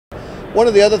One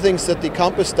of the other things that the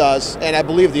Compass does, and I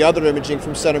believe the other imaging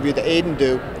from CenterVue, the Aiden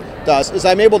does, is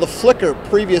I'm able to flicker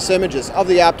previous images of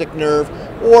the optic nerve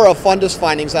or of fundus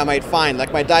findings I might find,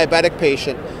 like my diabetic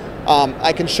patient.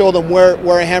 I can show them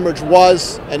where a hemorrhage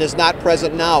was and is not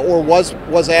present now, or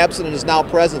was absent and is now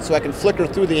present, so I can flicker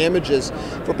through the images.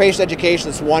 For patient education,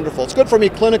 it's wonderful. It's good for me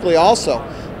clinically also,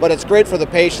 but it's great for the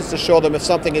patients to show them if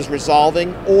something is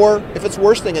resolving or if it's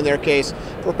worsening in their case,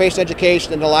 for patient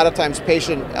education and a lot of times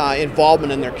patient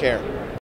involvement in their care.